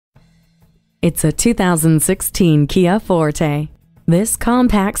It's a 2016 Kia Forte. This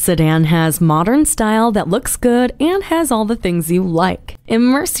compact sedan has modern style that looks good and has all the things you like.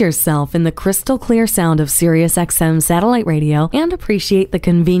 Immerse yourself in the crystal clear sound of Sirius XM satellite radio and appreciate the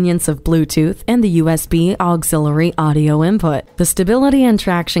convenience of Bluetooth and the USB auxiliary audio input. The stability and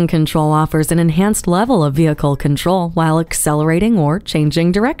traction control offers an enhanced level of vehicle control while accelerating or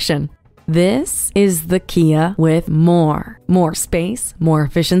changing direction. This is the Kia with more. More space, more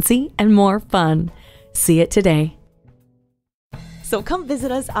efficiency, and more fun. See it today. So come visit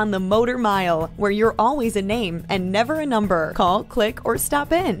us on the Motor Mile, where you're always a name and never a number. Call, click, or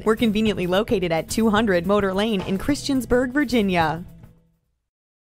stop in. We're conveniently located at 200 Motor Lane in Christiansburg, Virginia.